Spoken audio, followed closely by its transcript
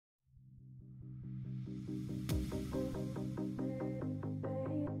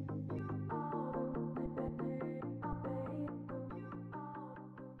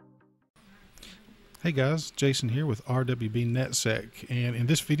Hey guys, Jason here with RWB NetSec, and in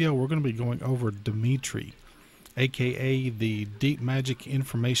this video we're going to be going over Dmitry, aka the Deep Magic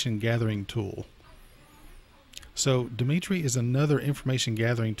Information Gathering Tool. So Dmitry is another information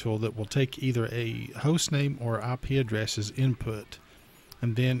gathering tool that will take either a host name or IP address as input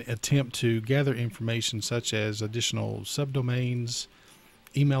and then attempt to gather information such as additional subdomains,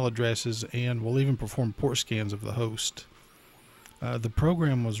 email addresses, and will even perform port scans of the host. The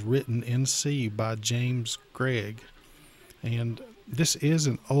program was written in C by James Gregg, and this is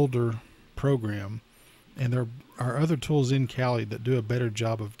an older program, and there are other tools in Kali that do a better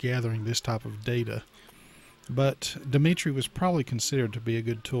job of gathering this type of data. But Dmitry was probably considered to be a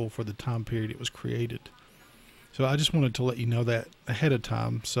good tool for the time period it was created. So I just wanted to let you know that ahead of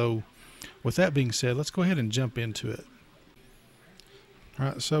time. So with that being said, let's go ahead and jump into it. All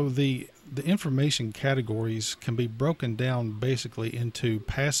right, so the information categories can be broken down basically into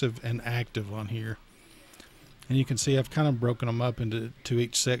passive and active on here. And you can see I've kind of broken them up into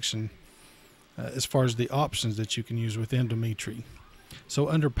each section as far as the options that you can use within Dmitry. So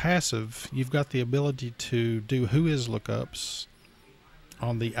under passive, you've got the ability to do whois lookups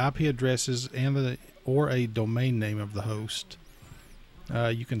on the IP addresses and or a domain name of the host.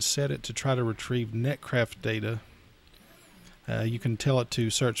 You can set it to try to retrieve netcraft data. You can tell it to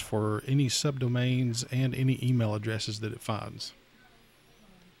search for any subdomains and any email addresses that it finds.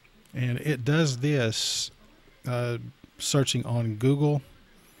 And it does this searching on Google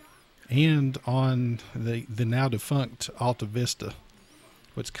and on the now defunct Alta Vista,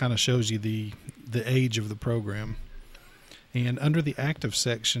 which kind of shows you the age of the program. And under the active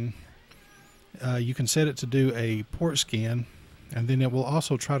section, you can set it to do a port scan, and then it will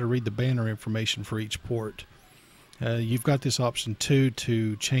also try to read the banner information for each port. You've got this option too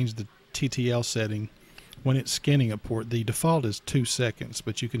to change the TTL setting when it's scanning a port. The default is 2 seconds,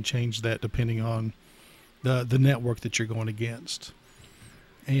 but you can change that depending on the network that you're going against.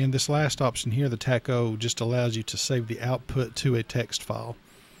 And this last option here, the TACO, just allows you to save the output to a text file.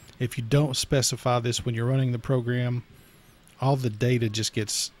 If you don't specify this when you're running the program, all the data just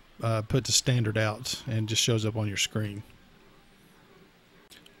gets put to standard out and just shows up on your screen.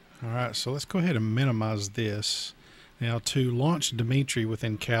 Alright, so let's go ahead and minimize this. Now, to launch Dmitry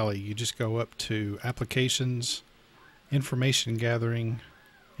within Kali, you just go up to Applications, Information Gathering,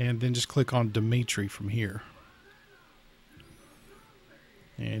 and then just click on Dmitry from here.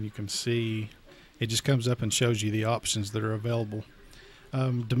 And you can see it just comes up and shows you the options that are available.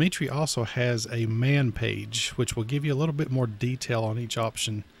 Dmitry also has a man page, which will give you a little bit more detail on each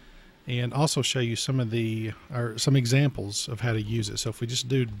option and also show you some examples of how to use it. So if we just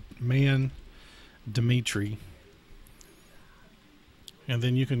do man Dmitry, and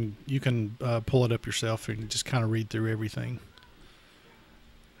then you can pull it up yourself and just kind of read through everything.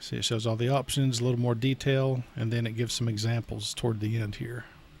 See, it shows all the options, a little more detail, and then it gives some examples toward the end here.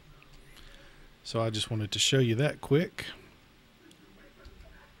 So I just wanted to show you that quick.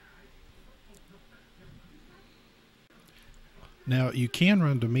 Now, you can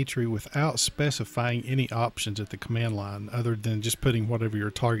run Dmitry without specifying any options at the command line other than just putting whatever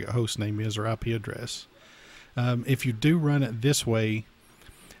your target host name is or IP address. If you do run it this way,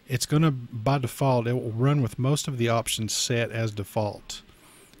 it's going to, by default, it will run with most of the options set as default.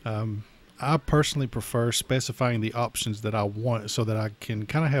 I personally prefer specifying the options that I want so that I can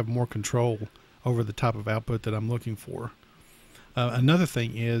kind of have more control over the type of output that I'm looking for. Another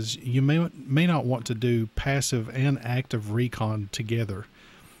thing is you may not want to do passive and active recon together,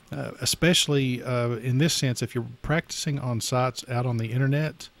 especially in this sense if you're practicing on sites out on the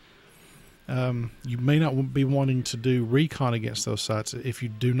internet. You may not be wanting to do recon against those sites if you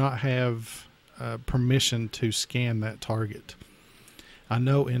do not have permission to scan that target. I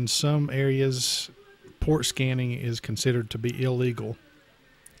know in some areas port scanning is considered to be illegal,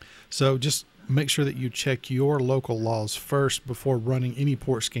 so just make sure that you check your local laws first before running any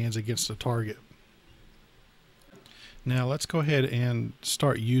port scans against a target. Now let's go ahead and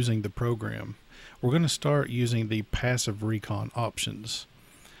start using the program. We're going to start using the passive recon options.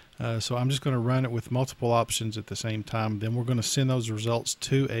 So I'm just going to run it with multiple options at the same time. Then we're going to send those results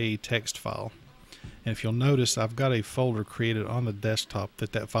to a text file. And if you'll notice, I've got a folder created on the desktop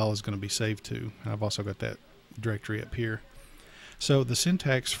that file is going to be saved to. I've also got that directory up here. So the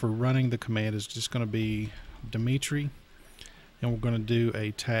syntax for running the command is just going to be Dmitry, and we're going to do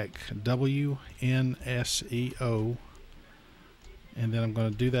a tac WNSEO, and then I'm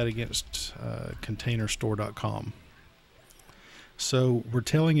going to do that against containerstore.com. So we're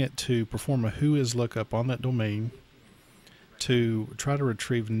telling it to perform a whois lookup on that domain to try to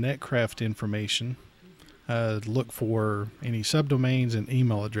retrieve netcraft information, look for any subdomains and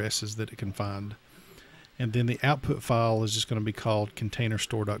email addresses that it can find. And then the output file is just going to be called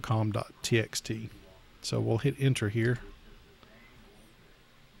containerstore.com.txt. So we'll hit enter here.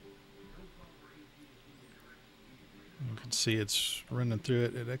 You can see it's running through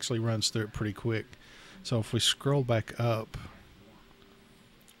it. It actually runs through it pretty quick. So if we scroll back up,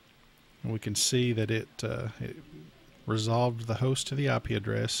 we can see that it resolved the host to the IP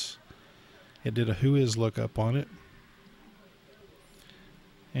address. It did a whois lookup on it.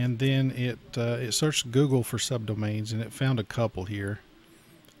 And then it searched Google for subdomains, and it found a couple here.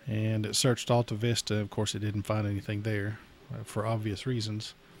 And it searched Alta Vista. Of course, it didn't find anything there for obvious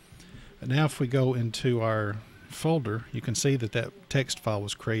reasons. And now if we go into our folder, you can see that that text file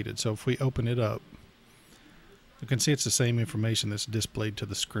was created. So if we open it up, you can see it's the same information that's displayed to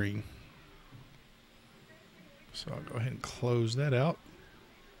the screen. So I'll go ahead and close that out.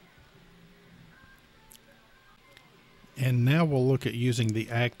 And now we'll look at using the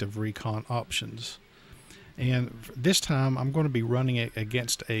active recon options. And this time I'm going to be running it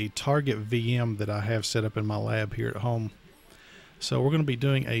against a target VM that I have set up in my lab here at home. So we're going to be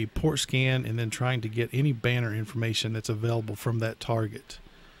doing a port scan and then trying to get any banner information that's available from that target.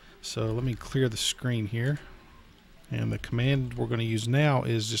 So let me clear the screen here. And the command we're going to use now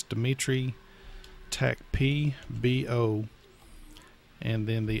is just Dmitry TACP BO and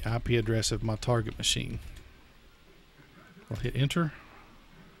then the IP address of my target machine. I'll hit enter.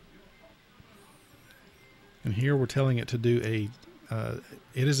 And here we're telling it to do it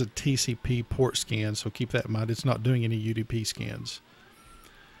is a TCP port scan, so keep that in mind. It's not doing any UDP scans.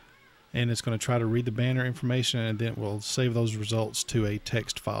 And it's going to try to read the banner information, and then it will save those results to a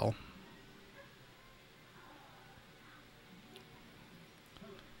text file.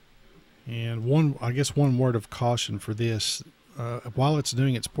 And I guess one word of caution for this, while it's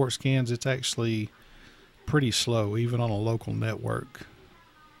doing its port scans, it's actually pretty slow, even on a local network.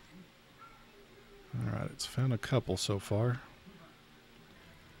 Alright, it's found a couple so far.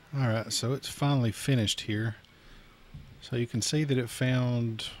 Alright, so it's finally finished here. So you can see that it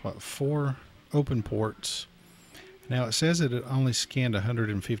found, 4 open ports. Now it says that it only scanned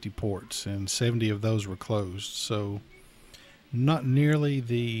 150 ports, and 70 of those were closed. So not nearly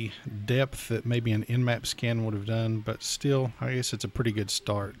the depth that maybe an Nmap scan would have done, but still, I guess it's a pretty good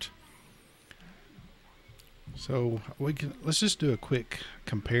start. So let's just do a quick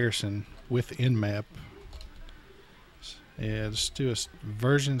comparison with Nmap. Yeah, let's do a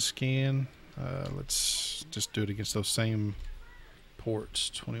version scan. Let's just do it against those same ports,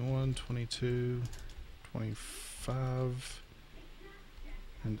 21, 22, 25,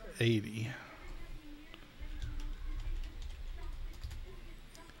 and 80.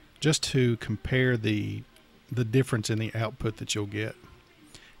 Just to compare the difference in the output that you'll get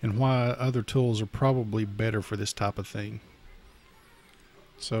and why other tools are probably better for this type of thing.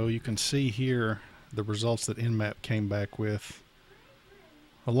 So you can see here the results that Nmap came back with,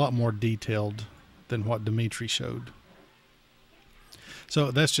 a lot more detailed than what Dmitry showed.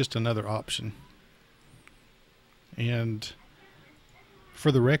 So that's just another option. And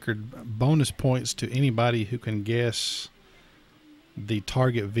for the record, bonus points to anybody who can guess the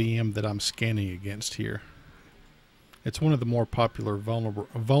target VM that I'm scanning against here. It's one of the more popular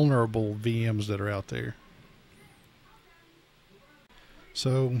vulnerable VMs that are out there.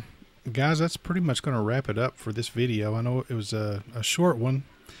 So guys, that's pretty much going to wrap it up for this video. I know it was a short one,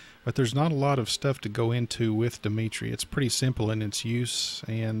 but there's not a lot of stuff to go into with Dmitry. It's pretty simple in its use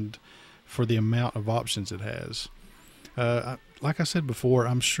and for the amount of options it has. Like I said before,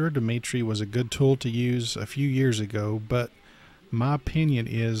 I'm sure Dmitry was a good tool to use a few years ago, but my opinion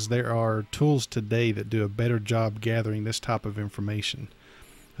is there are tools today that do a better job gathering this type of information.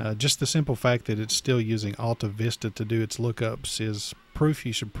 Just the simple fact that it's still using Alta Vista to do its lookups is proof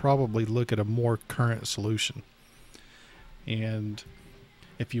you should probably look at a more current solution. And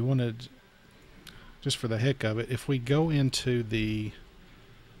if you wanted, just for the heck of it, if we go into the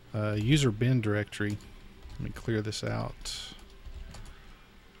user bin directory, let me clear this out,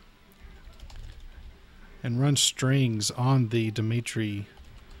 and run strings on the Dmitry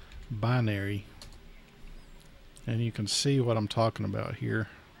binary, and you can see what I'm talking about here.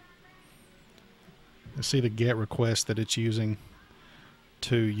 You see the GET request that it's using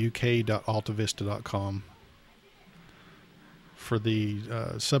to uk.altavista.com for the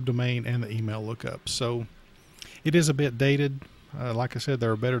subdomain and the email lookup. So it is a bit dated. Like I said,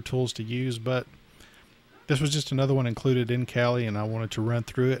 there are better tools to use, but this was just another one included in Kali, and I wanted to run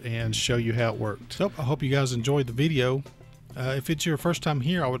through it and show you how it worked. So I hope you guys enjoyed the video. If it's your first time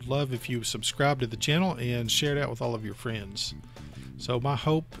here, I would love if you subscribe to the channel and share it out with all of your friends. So my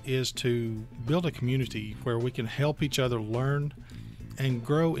hope is to build a community where we can help each other learn and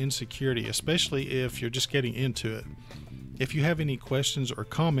grow in security, especially if you're just getting into it. If you have any questions or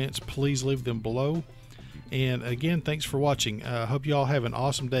comments, please leave them below. And again, thanks for watching. Hope you all have an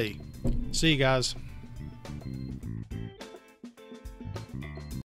awesome day. See you guys.